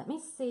 let me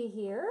see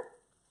here.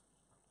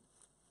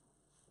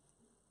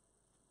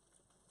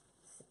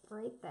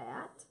 Separate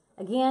that.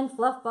 Again,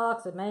 fluff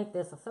box would make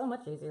this so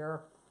much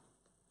easier.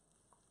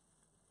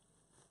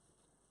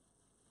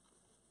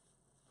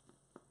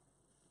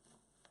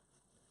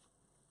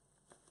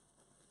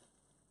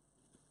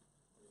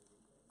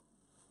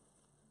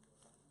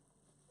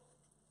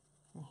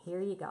 And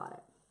here you got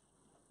it.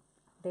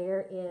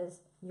 There is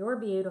your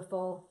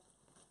beautiful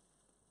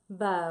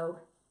bow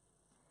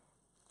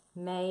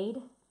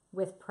made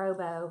with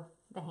ProBow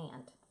the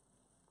hand.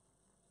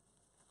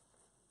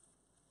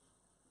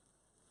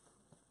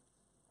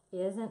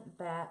 Isn't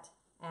that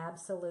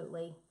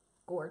absolutely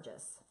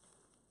gorgeous?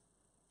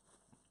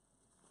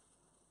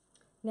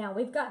 Now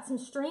we've got some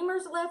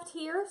streamers left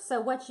here, so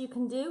what you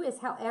can do is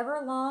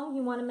however long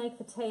you want to make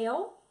the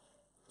tail.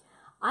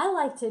 I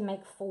like to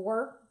make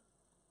 4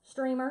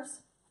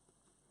 streamers.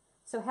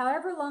 So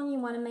however long you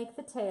want to make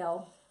the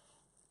tail,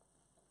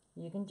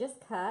 you can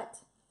just cut.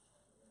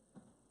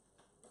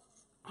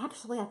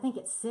 Actually, I think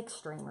it's 6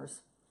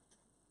 streamers.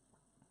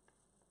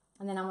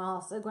 And then I'm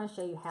also going to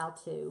show you how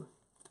to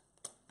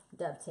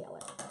dovetail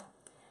it.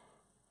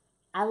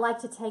 I like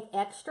to take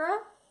extra,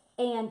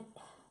 and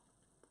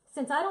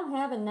since I don't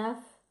have enough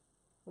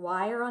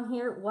wire on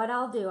here, what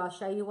I'll do, I'll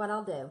show you what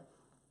I'll do,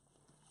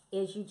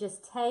 is you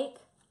just take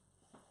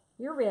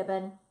your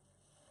ribbon,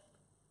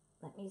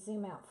 let me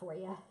zoom out for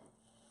you,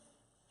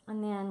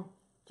 and then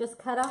just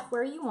cut off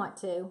where you want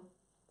to,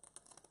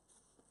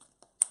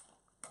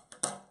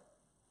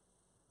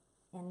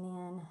 and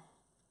then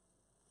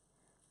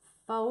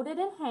fold it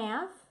in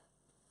half.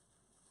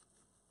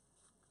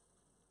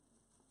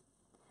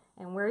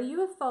 And where you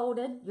have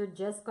folded, you're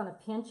just going to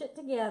pinch it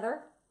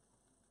together,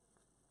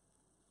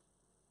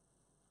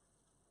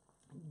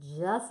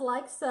 just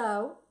like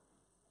so.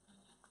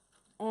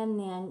 And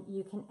then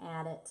you can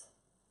add it,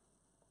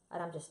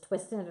 and I'm just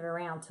twisting it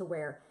around to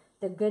where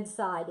the good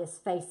side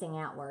is facing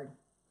outward.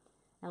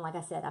 And like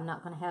I said, I'm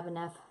not going to have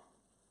enough,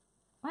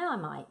 well, I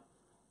might.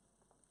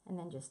 And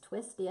then just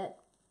twist it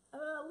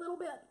a little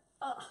bit.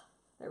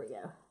 There we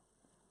go.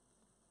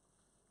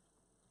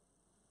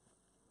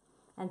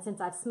 And since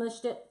I've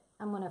smushed it,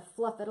 I'm going to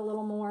fluff it a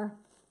little more.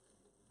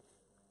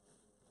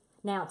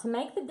 Now, to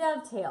make the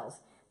dovetails,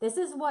 this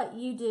is what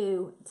you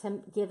do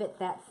to give it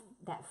that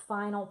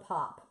final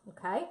pop,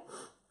 okay?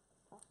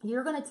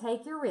 You're going to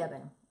take your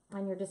ribbon,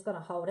 and you're just going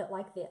to hold it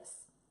like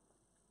this.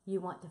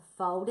 You want to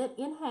fold it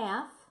in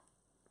half,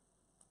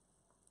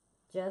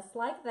 just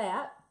like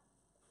that.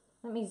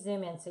 Let me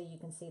zoom in so you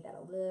can see that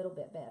a little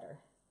bit better.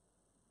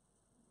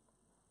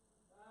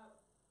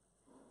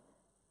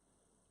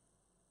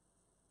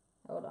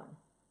 Hold on.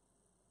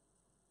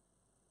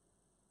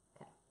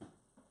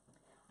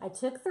 I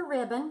took the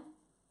ribbon,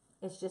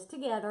 it's just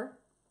together,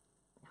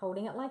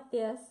 holding it like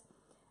this,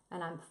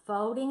 and I'm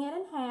folding it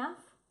in half.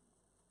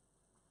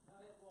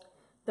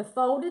 The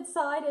folded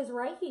side is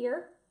right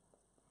here.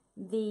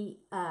 The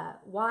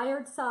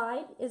wired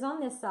side is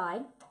on this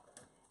side.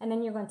 And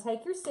then you're going to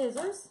take your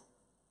scissors.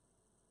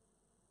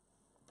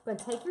 Going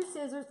to take your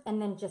scissors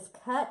and then just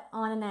cut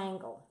on an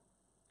angle,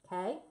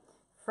 okay,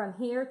 from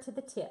here to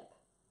the tip.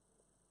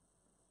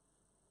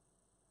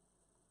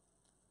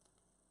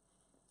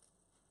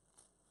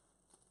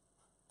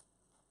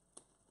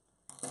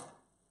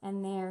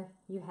 And there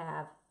you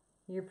have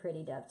your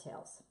pretty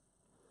dovetails.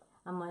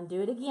 I'm going to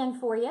do it again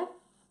for you.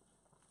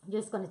 You're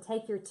just going to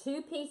take your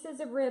 2 pieces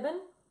of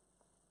ribbon,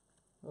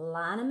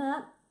 line them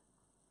up,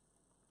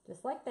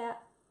 just like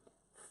that,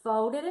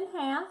 fold it in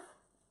half.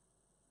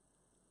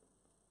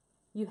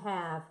 You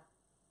have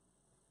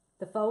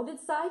the folded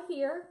side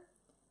here,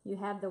 you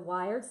have the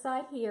wired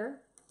side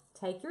here.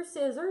 Take your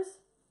scissors,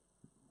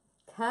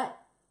 cut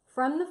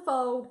from the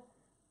fold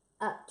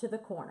up to the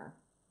corner.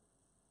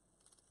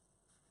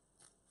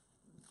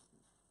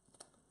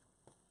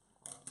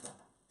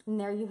 And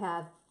there you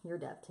have your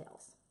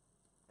dovetails,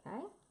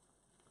 okay?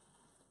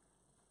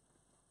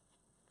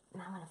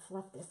 And I'm going to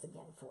fluff this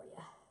again for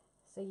you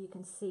so you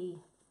can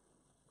see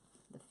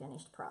the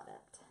finished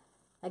product.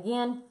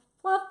 Again,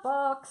 fluff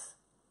box.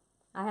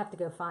 I have to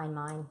go find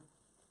mine.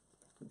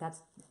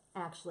 That's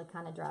actually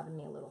kind of driving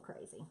me a little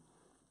crazy.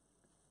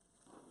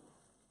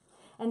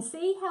 And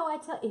see how I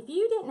tell, if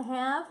you didn't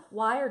have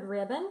wired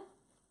ribbon,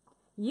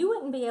 you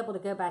wouldn't be able to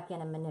go back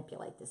in and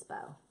manipulate this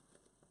bow.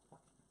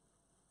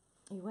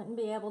 You wouldn't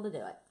be able to do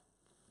it.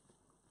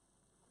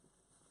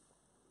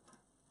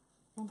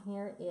 And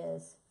here it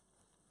is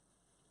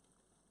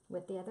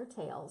with the other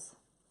tails.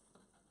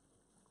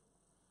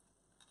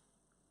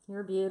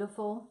 Your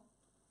beautiful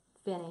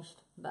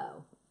finished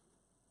bow.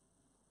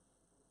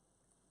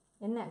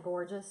 Isn't that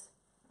gorgeous?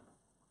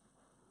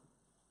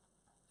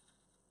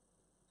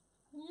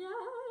 Yay!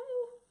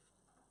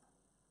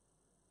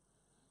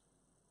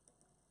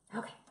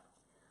 Okay,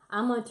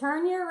 I'm going to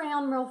turn you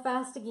around real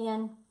fast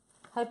again.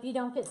 Hope you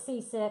don't get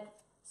seasick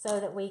so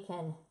that we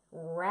can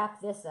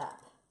wrap this up.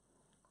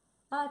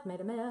 I've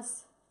made a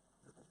mess.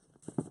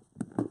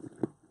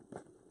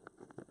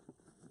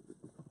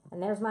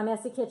 And there's my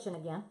messy kitchen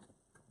again.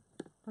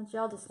 Don't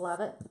y'all just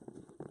love it?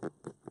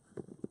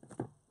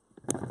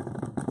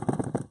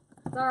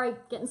 Sorry,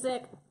 getting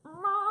sick.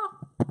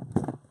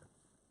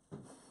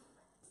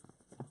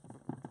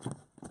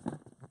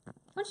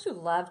 Don't you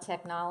love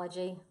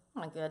technology? Oh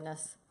my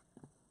goodness.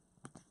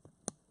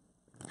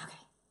 Okay,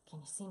 can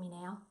you see me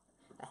now?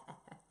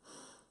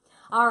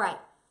 All right,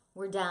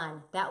 we're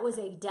done. That was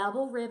a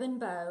double ribbon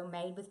bow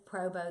made with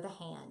ProBow the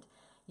hand.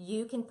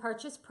 You can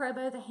purchase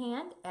ProBow the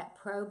hand at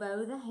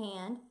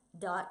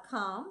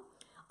probowthehand.com.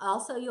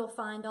 Also, you'll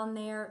find on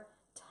there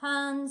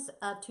tons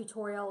of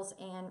tutorials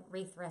and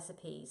wreath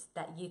recipes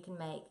that you can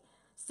make.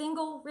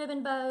 Single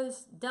ribbon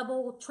bows,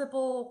 double,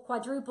 triple,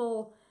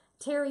 quadruple,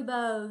 terry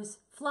bows,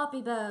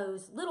 floppy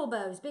bows, little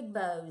bows, big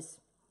bows,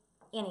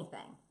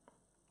 anything.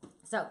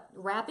 So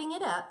wrapping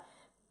it up,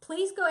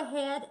 please go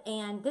ahead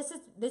and this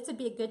would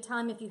be a good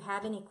time if you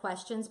have any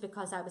questions,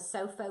 because I was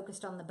so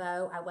focused on the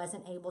bow I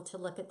wasn't able to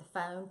look at the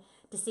phone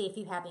to see if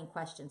you have any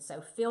questions.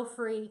 So feel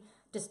free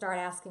to start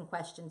asking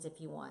questions if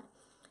you want.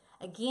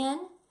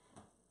 Again,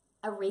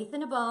 A Wreath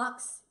in a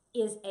Box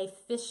is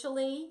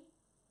officially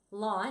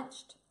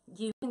launched.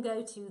 You can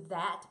go to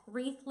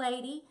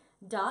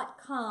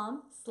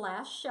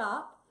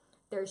thatwreathlady.com/shop.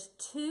 There's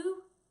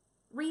 2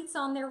 wreaths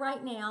on there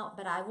right now,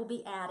 but I will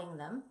be adding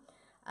them.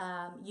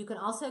 You can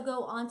also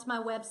go onto my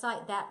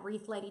website,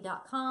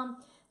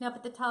 thatwreathlady.com. Now up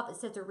at the top it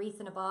says A Wreath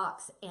in a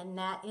Box, and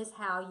that is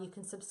how you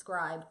can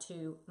subscribe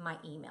to my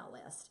email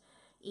list.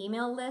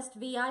 Email list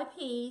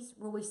VIPs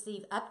will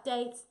receive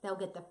updates. They'll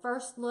get the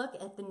first look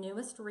at the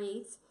newest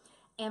wreaths.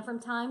 And from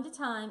time to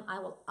time, I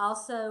will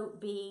also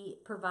be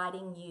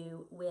providing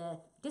you with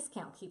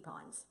discount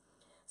coupons.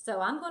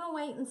 So I'm going to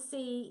wait and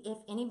see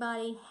if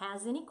anybody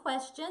has any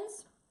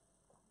questions.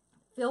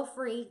 Feel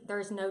free.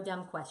 There's no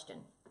dumb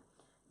question.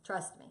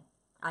 Trust me.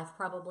 I've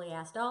probably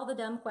asked all the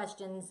dumb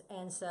questions,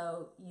 and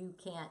so you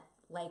can't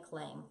lay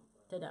claim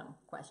to dumb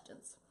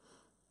questions.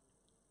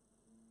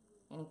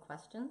 Any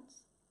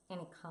questions?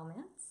 Any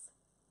comments?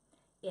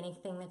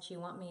 Anything that you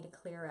want me to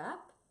clear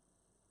up?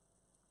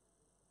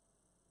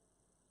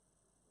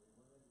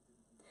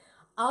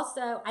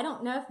 Also, I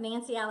don't know if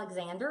Nancy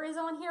Alexander is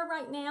on here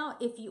right now.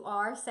 If you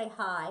are, say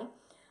hi.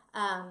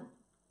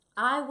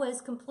 I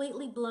was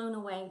completely blown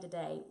away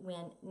today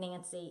when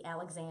Nancy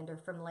Alexander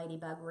from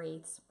Ladybug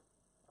Wreaths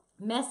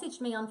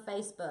messaged me on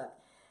Facebook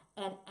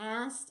and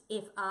asked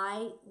if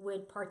I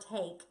would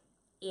partake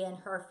in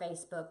her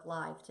Facebook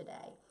Live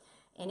today.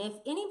 And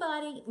if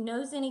anybody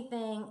knows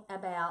anything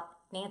about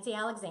Nancy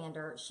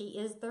Alexander, she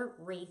is the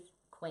Wreath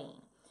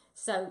Queen.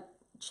 So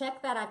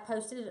check that. I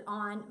posted it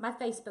on my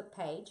Facebook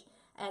page,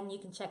 and you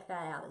can check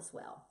that out as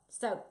well.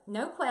 So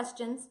no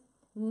questions,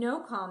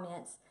 no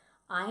comments.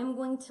 I am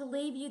going to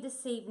leave you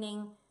this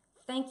evening.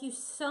 Thank you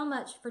so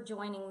much for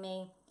joining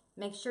me.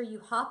 Make sure you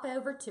hop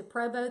over to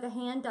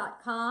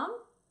probowthehand.com.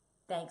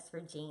 Thanks,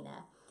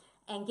 Regina.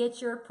 And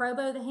get your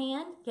ProBow the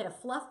hand, get a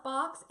fluff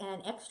box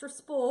and an extra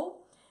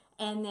spool,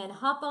 and then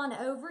hop on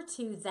over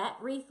to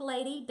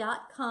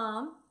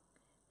thatwreathlady.com/shop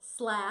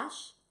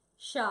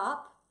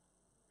shop.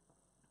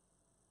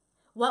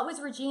 What was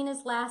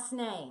Regina's last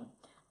name?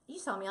 You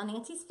saw me on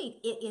Nancy's feed.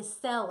 It is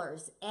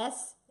Sellers.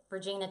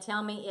 Regina,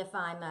 tell me if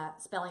I'm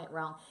spelling it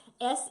wrong.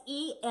 Sellers.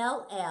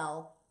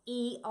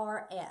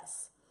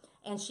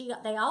 And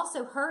they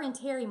also, her and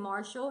Terry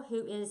Marshall,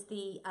 who is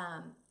the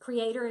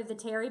creator of the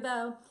Terry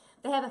Bow,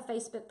 they have a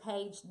Facebook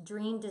page,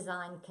 Dream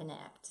Design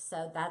Connect.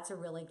 So that's a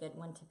really good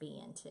one to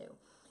be into.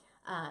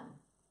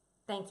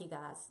 Thank you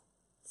guys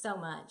so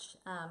much.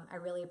 I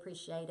really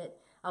appreciate it.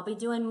 I'll be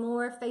doing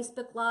more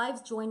Facebook Lives.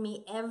 Join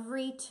me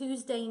every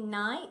Tuesday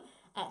night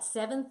at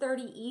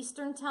 7:30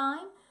 Eastern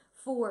Time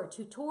for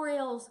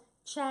tutorials,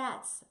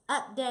 chats,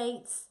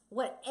 updates,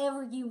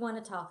 whatever you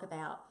want to talk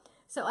about.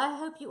 So I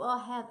hope you all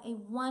have a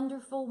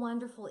wonderful,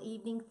 wonderful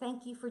evening.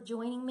 Thank you for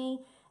joining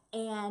me.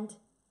 And,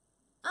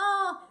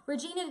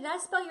 Regina, did I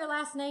spell your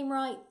last name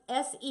right?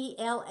 Sellers?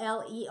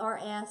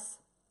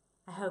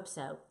 I hope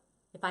so.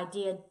 If I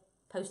did,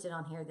 post it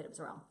on here that it was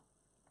wrong.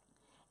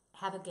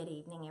 Have a good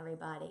evening,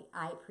 everybody.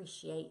 I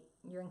appreciate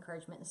your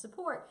encouragement and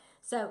support.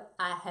 So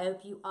I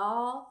hope you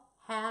all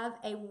have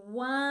a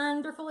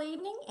wonderful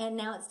evening. And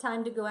now it's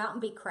time to go out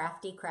and be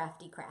crafty,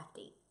 crafty,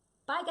 crafty.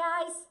 Bye,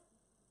 guys.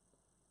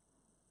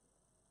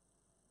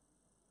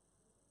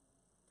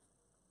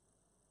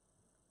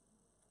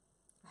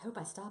 I hope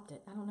I stopped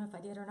it. I don't know if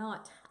I did or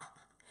not.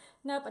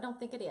 Nope, I don't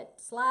think I did.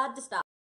 Slide to stop.